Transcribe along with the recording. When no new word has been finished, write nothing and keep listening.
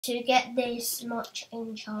to get this much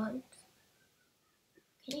enchant.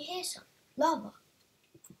 Can you hear some lava?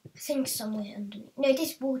 I think somewhere underneath. No,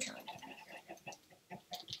 this water.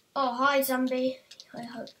 Oh, hi, zombie. I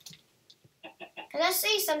hope. Can I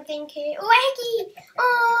see something here? Oh, Eggy!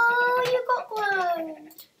 Oh, you got glowed.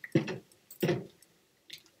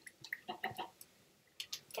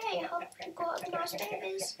 Okay, I hope you got nice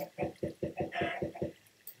babies.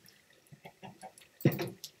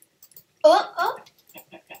 Oh!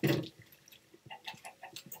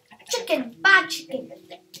 Chicken, bad chicken.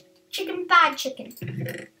 Chicken, bad chicken.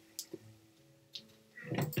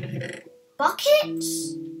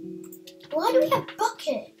 Buckets? Why do we have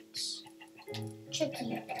buckets?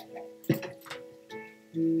 Chicky.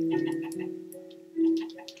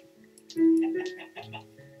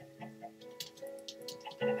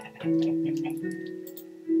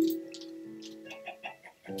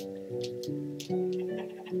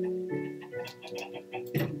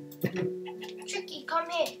 Chicky, come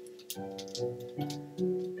here.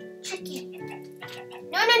 Chicky.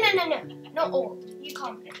 No. Not all. You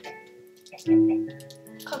come.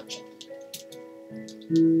 Come, Chicky.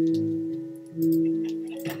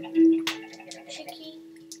 Chicky.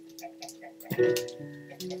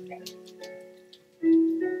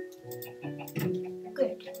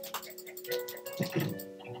 Good.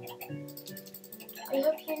 I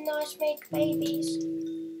hope you nice make babies.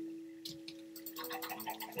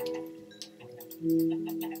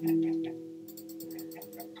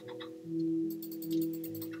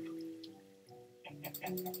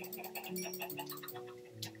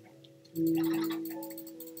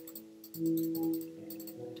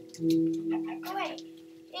 Oh wait,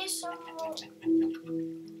 here's some more.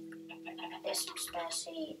 There's some spare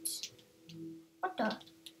seeds. What the?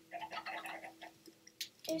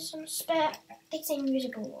 There's some spare. It's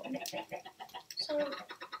invisible one. So,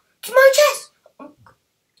 to my chest!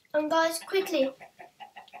 Guys, quickly.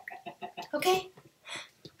 Okay.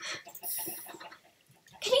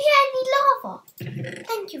 Can you hear any lava?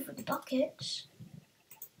 Thank you for the buckets.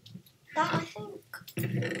 That I think.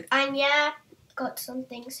 And yeah, got some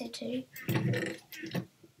things here too.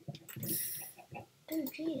 Oh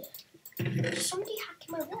dear. Is somebody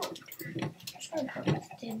hacking my wand? I'm trying to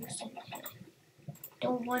put things in here.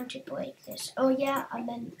 Don't want to break this. Oh yeah,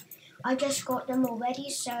 I just got them already,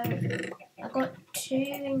 so I got 2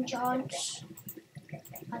 enchants.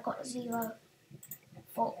 I got 0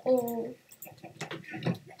 for all.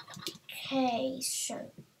 Okay,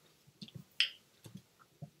 so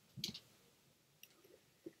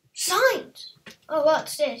signs. Oh,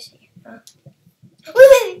 what's this?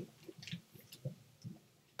 Wait!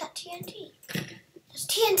 That TNT. That's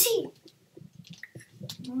TNT.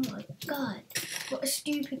 Oh my god! What a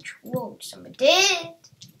stupid troll someone did.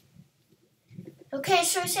 Okay,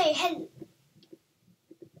 so say hello.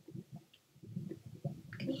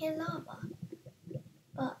 Can you hear lava?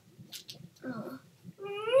 But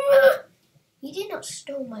you did not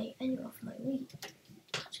steal any of my wheat.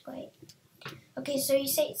 That's great. Okay, so you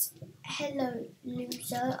say it's hello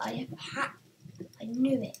loser. I have hacked. I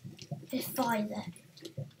knew it. There's 5 there.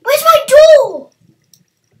 Where's my door?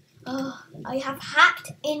 Oh, I have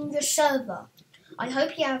hacked in your server. I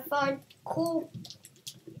hope you have fun. Cool.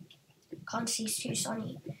 Can't see, it's too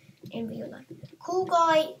sunny in real life. Cool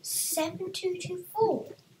guy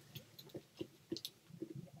 7224.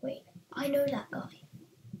 Wait, I know that guy.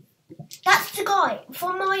 That's the guy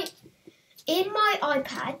from in my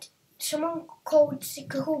iPad. Someone called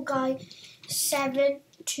Cool Guy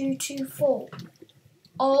 7224.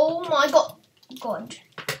 Oh my god.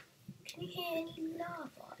 Can you hear any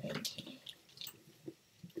lava in here?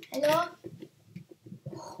 Hello?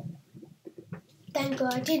 Oh, thank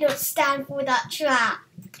God I did not stand for that trap.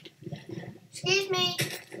 Excuse me.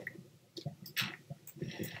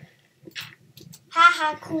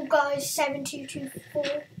 Haha, Cool Guy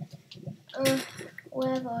 7224.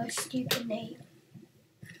 Whatever, stupid name.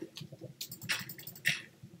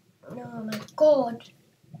 Oh my god.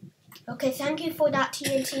 Okay, thank you for that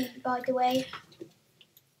TNT, by the way.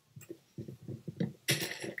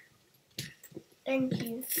 Thank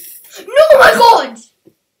you. No, my god!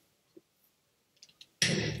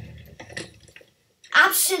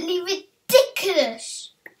 Absolutely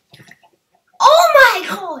ridiculous. Oh my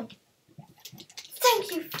god!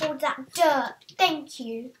 Thank you for that dirt. Thank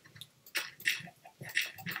you.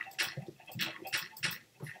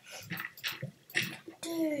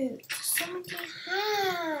 Dude, somebody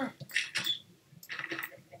hacked.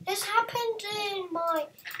 This happened in my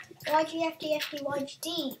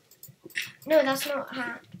YGFDFDYGD. No, that's not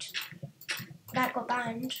hacked. That got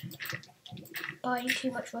banned. Buying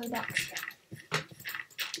too much Robux.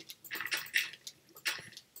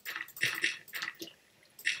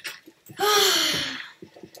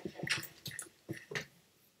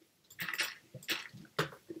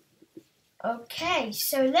 Okay,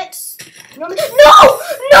 so let's... No! No!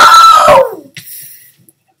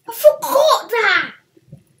 I forgot that!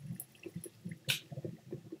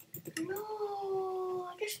 No,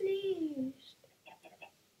 I just lose.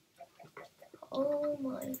 Oh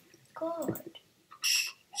my god.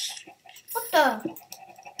 What the?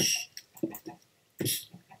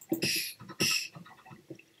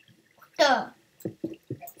 What the?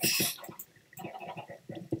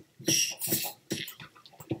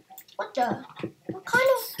 What the? What kind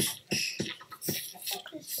of...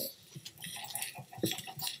 What is this?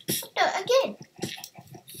 What the? Again?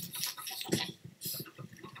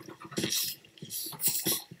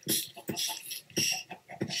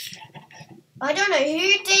 I don't know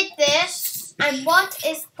who did this and what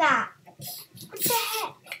is that? What the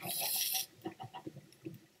heck?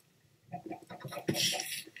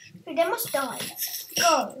 Dude, they must die.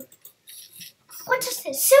 Go. What is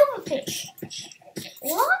this? Silverfish.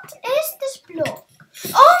 What is this block?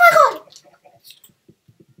 Oh my god!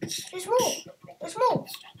 There's more. There's more.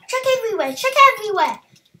 Check everywhere. Check everywhere.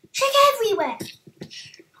 Check everywhere.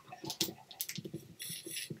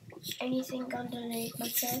 Anything underneath my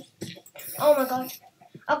chest? Oh my god.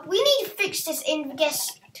 We need to fix this in the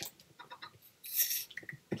guest.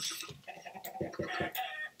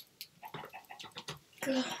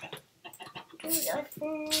 Dude, I'm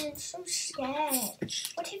so scared.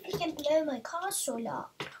 What if he can blow my castle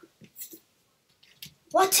up?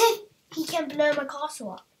 What if he can blow my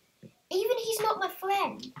castle up? Even he's not my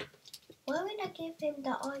friend. Why would I give him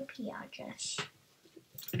the IP address?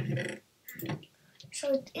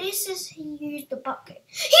 So this is he used the bucket.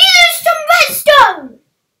 He used some redstone!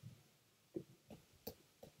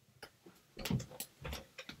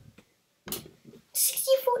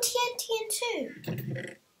 TNT and 2.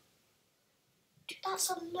 Dude, that's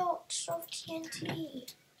a lot of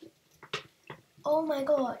TNT. Oh my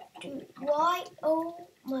god, dude, why? Oh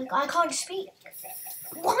my god, I can't speak.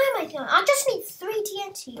 Why am I doing? I just need 3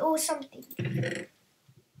 TNT or something.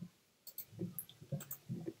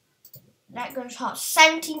 That goes hard.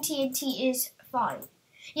 17 TNT is fine.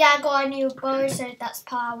 Yeah, I got a new bow, so that's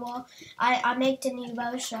power. I made a new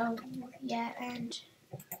bow, so yeah, and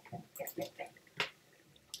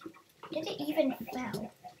did it even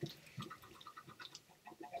fail?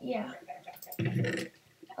 Yeah.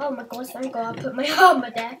 Oh my god, thank god I put my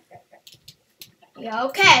armor there. Yeah,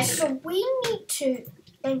 okay, so we need to...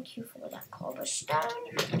 Thank you for that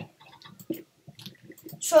cobblestone.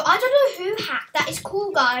 So I don't know who hacked. That is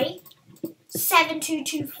cool guy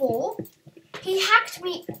 7224. He hacked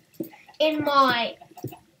me in my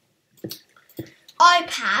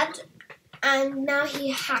iPad and now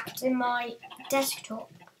he hacked in my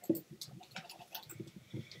desktop.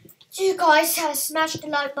 So you guys have smashed the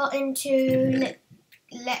like button to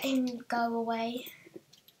let him go away.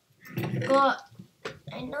 Got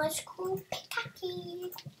a nice cool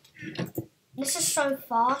pickaxe. This is so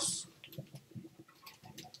fast.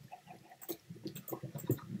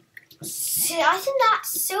 See, I think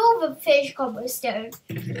that's silverfish cobblestone.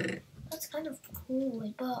 That's kind of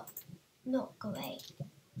cool, but not great.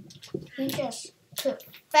 He just put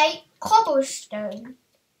fake cobblestone.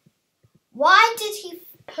 Why did he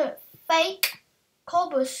put fake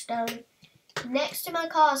cobblestone next to my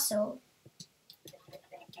castle?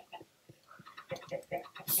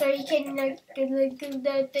 So you can what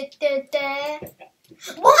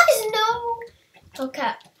is no?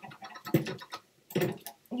 Okay.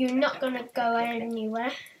 You're not gonna go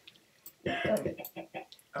anywhere.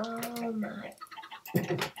 Oh my.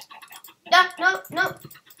 No.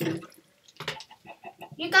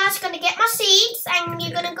 You guys are gonna get my seeds and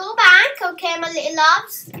you're gonna go back, okay, my little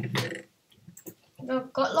loves?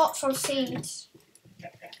 I've got lots of seeds.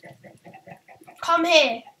 Come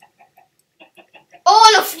here.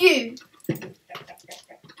 All of you.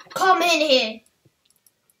 Come in here.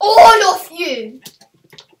 All of you.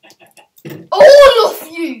 All of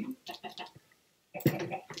you.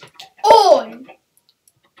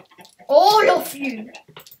 All of you.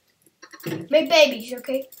 Make babies,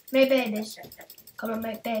 okay? Make babies. Come on,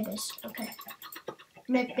 make babies, okay?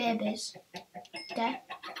 Make babies. Okay?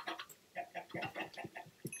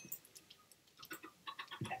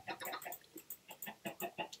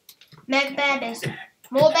 Make babies.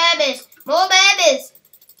 More babies. More babies.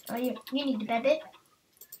 Oh, you need a baby.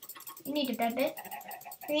 You need a baby.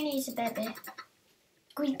 Who needs a baby?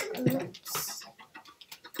 Greek nuts.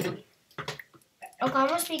 Okay, I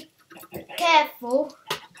must be careful.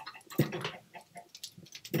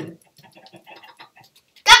 Come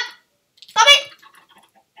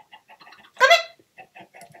in.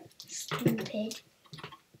 Stupid.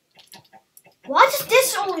 Why does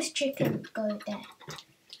this always chicken go there?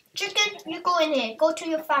 Chicken, you go in here. Go to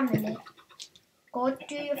your family. Go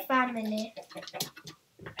to your family.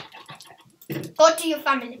 Go to your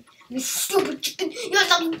family. You stupid chicken. You're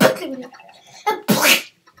like...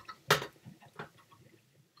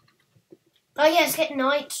 Oh yeah, it's getting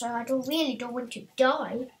night, so I really don't want to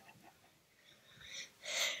die.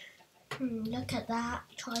 Look at that.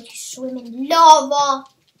 Try to swim in lava.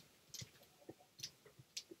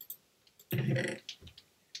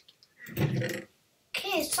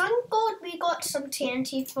 Okay, thank God we got some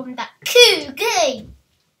TNT from that cool game.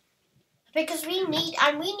 Because we need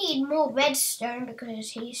more redstone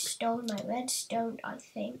because he stole my redstone, I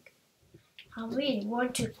think. I really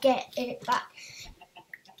want to get it back.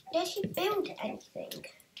 Did he build anything?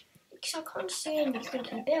 Because I can't see anything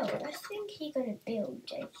he built. I think he's gonna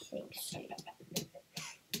build anything soon.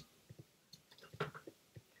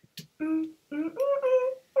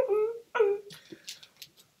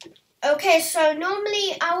 Okay, so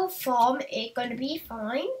normally our farm is gonna be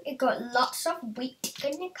fine. It got lots of wheat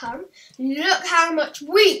gonna come. Look how much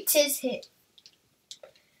wheat is here.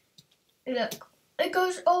 Look, it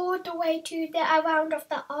goes all the way to the around of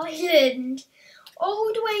the island.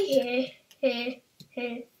 All the way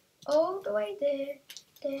here, all the way there.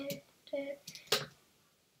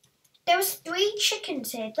 There was 3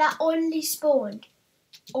 chickens here that only spawned.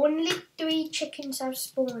 Only 3 chickens have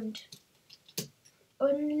spawned.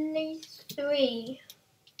 Only 3.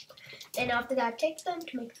 Then after that, take them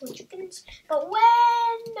to make 4 chickens. But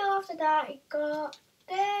when after that it got,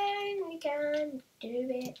 then we can do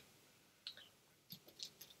it.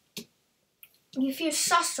 You feel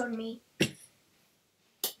sus on me.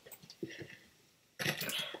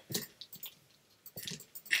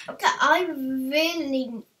 Okay, I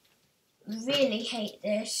really hate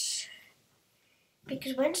this.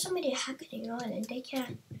 Because when somebody hacks the island, they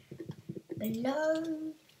can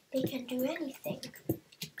blow, they can do anything.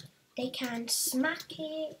 They can smack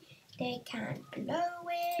it, they can blow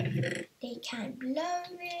it, they can blow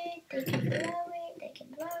it, they can blow it, they can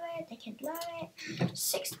blow it, they can blow it.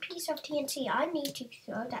 6 pieces of TNT. I need to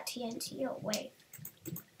throw that TNT away.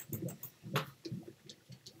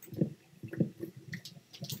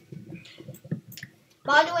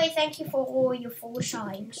 By the way, thank you for all your 4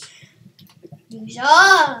 signs.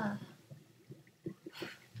 Loser!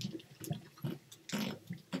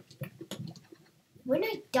 When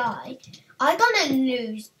I die, I'm gonna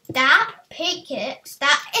lose that pickaxe.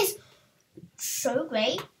 That is so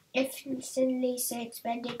great. Efficiently 6,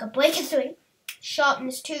 bending, a breaker 3,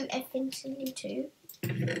 sharpness 2, efficiently 2.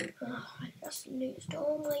 Oh, I just lost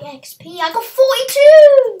all my XP. I got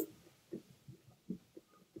 42!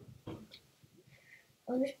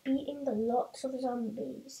 I was beating the lots of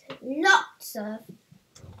zombies. Lots of.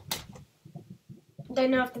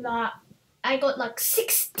 Then after that, I got like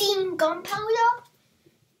 16 gunpowder.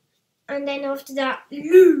 And then after that,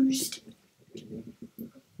 loosed.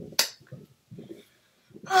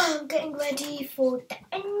 Oh, I'm getting ready for the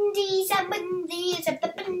endies and bundies and the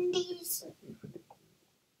bundies.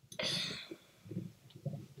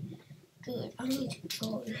 Good, I need to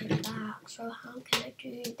draw him back. So how can I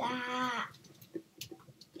do that?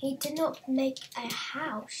 He did not make a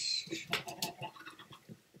house.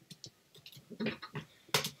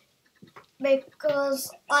 Because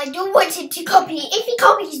I don't want him to copy. If he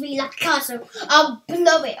copies me like a castle, I'll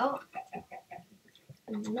blow it up.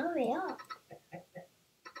 Blow it up.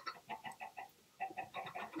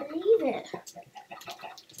 Believe it.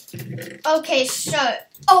 Okay, so,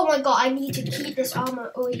 oh my god, I need to keep this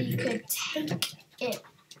armor or he could take it.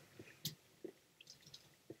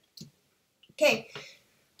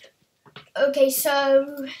 Okay,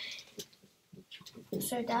 so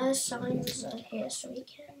there's signs here, so we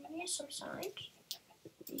can use some signs.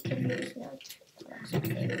 We can use some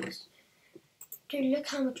things. Dude, look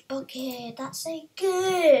how much bucket. That's a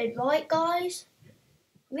good, right, guys?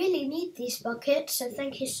 Really need these buckets, so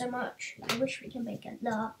thank you so much. I wish we can make a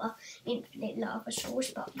infinite lava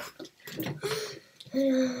source, but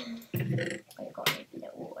I got an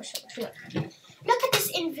infinite water source. Look at this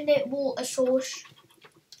infinite water source.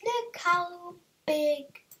 Look how big.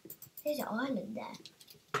 There's an island there.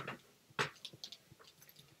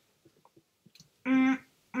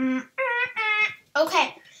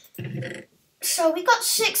 Okay. So we got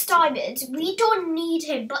 6 diamonds. We don't need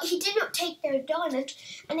him, but he did not take their diamond.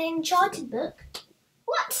 And an enchanted book.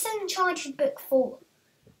 What's an enchanted book for?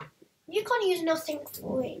 You can't use nothing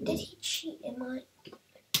for it. Did he cheat in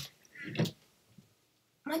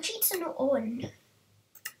my cheats are not on.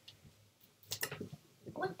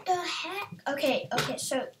 What the heck? Okay,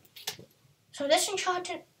 so this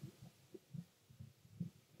enchanted.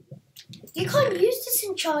 You can't use this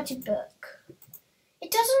enchanted book.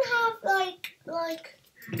 it doesn't have like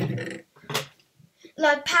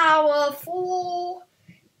power 4,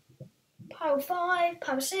 power 5,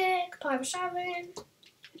 power 6, power 7.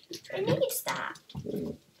 It needs that.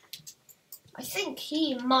 I think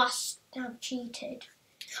he must have cheated.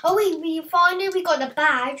 Oh wait, we finally got a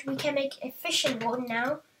badge. We can make a fishing one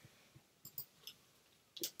now.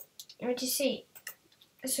 Let me see.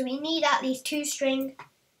 So we need at least 2 string.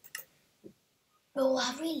 Oh,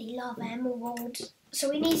 I really love emeralds. So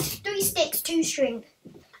we need 3 sticks, 2 string.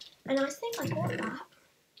 And I think I got that.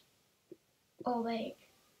 Oh wait.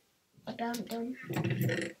 I haven't done.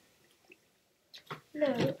 No,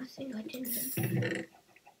 I think I didn't.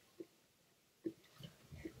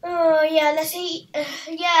 Oh yeah, let's eat.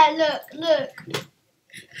 Yeah, look.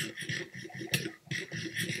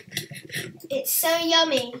 It's so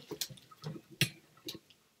yummy.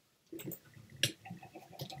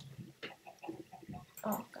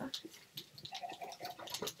 Oh god.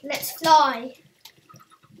 Let's fly.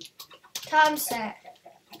 Time set.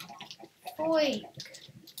 Freak.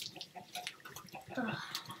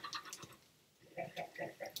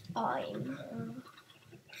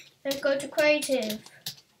 Let's go to creative.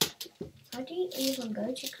 How do you even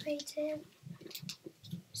go to creative?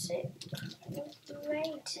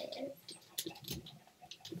 Creative.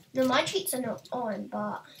 No, my cheats are not on,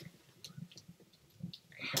 but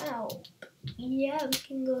help. Yeah, we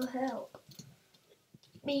can go help.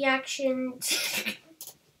 Reactions.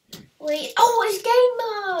 Wait. Oh, it's game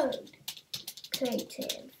mode.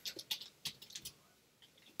 Creative.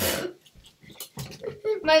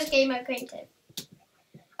 Most game mode creative.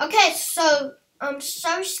 Okay, so I'm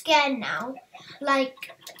so scared now.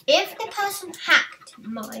 Like, if the person hacked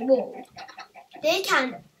my wall, they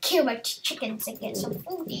can kill my chickens and get some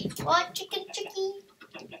food. What, chicky?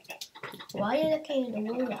 Why are you looking at the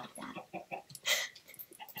wall like that?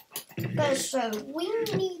 But so we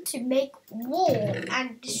need to make war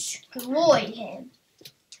and destroy him.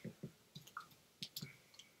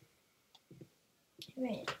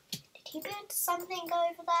 Wait, did he build something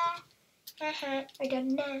over there? I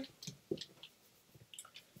don't know.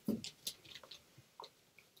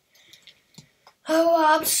 Oh,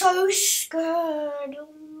 I'm so scared.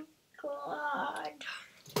 Oh my god.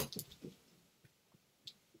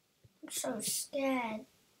 I'm so scared.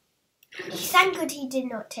 Thank God he did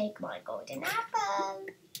not take my golden apple.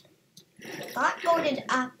 That golden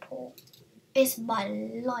apple is my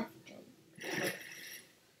life gem.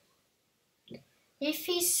 If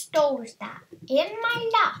he stole that in my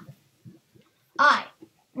life,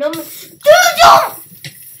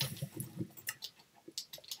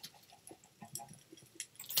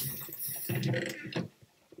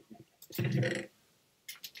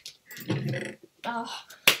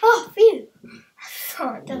 phew.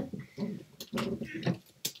 Oh, done.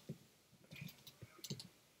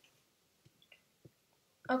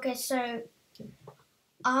 Okay, so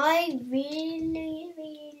I really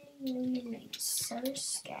so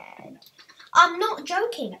scared. I'm not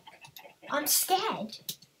joking. I'm scared.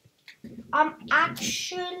 I'm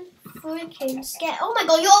actually freaking scared. Oh my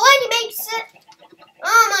god, you already makes it.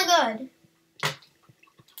 Oh my god.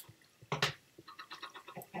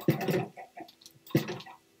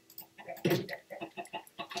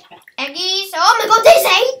 Eggies. Oh my god, there's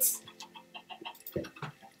 8.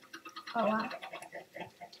 Oh wow.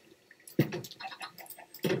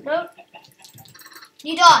 Nope.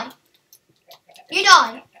 You die. You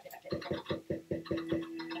die.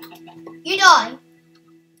 You die.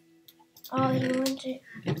 Oh, you want to.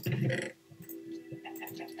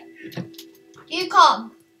 You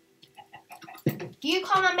come. You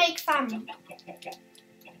come and make family.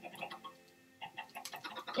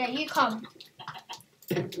 Yeah, you come.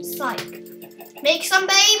 Psych. Make some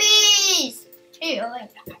babies! Here,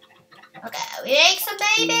 wait. Okay, we make some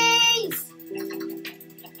babies!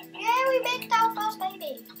 Yeah, we make our first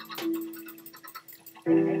baby.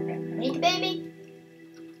 Make a baby.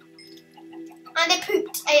 And they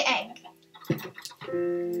pooped an egg.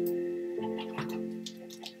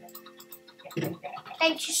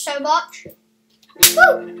 Thank you so much.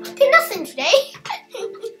 Woo! I did nothing today.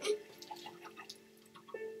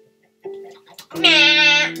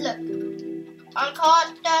 Nah, look. I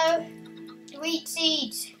can't do eat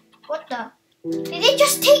seeds. What the? Did it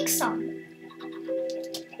just take some?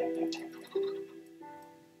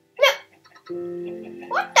 No.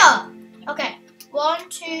 What the? Okay. 1,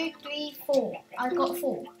 2, 3, 4. I got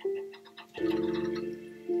 4.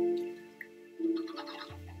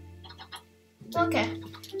 Okay.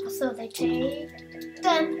 I thought they take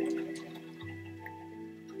them.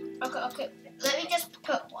 Okay. Let me just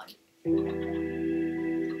put 1.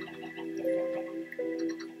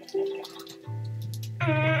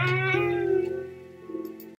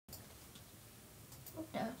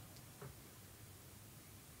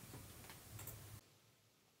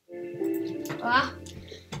 Ah.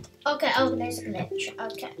 Okay, oh, there's a glitch.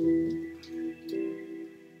 Okay.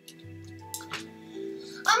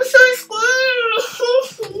 I'm so screwed.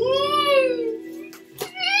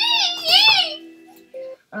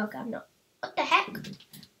 Okay, I'm not. What the heck?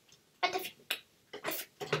 What the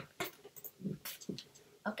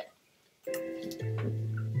Okay.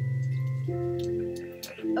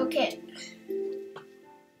 Okay.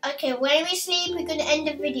 Okay, when we sleep, we're gonna end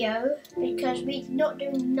the video because we're not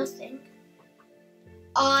doing nothing.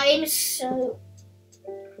 I'm so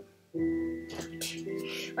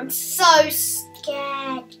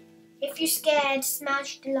scared. If you're scared,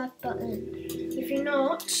 smash the like button. If you're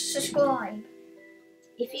not, subscribe.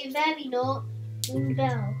 If you're very not, ring the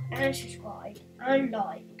bell and subscribe and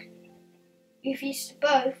like. If you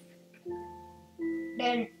both,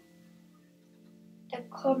 then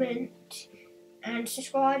comment and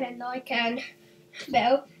subscribe and like and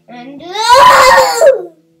bell and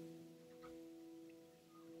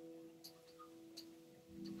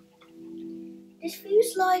this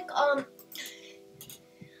feels like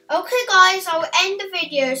okay guys, I'll end the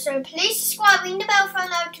video, so please subscribe, ring the bell for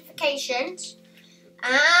notifications,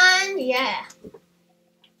 and yeah.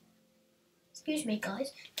 Excuse me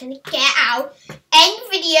guys, can you get out? End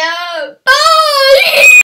video. Bye.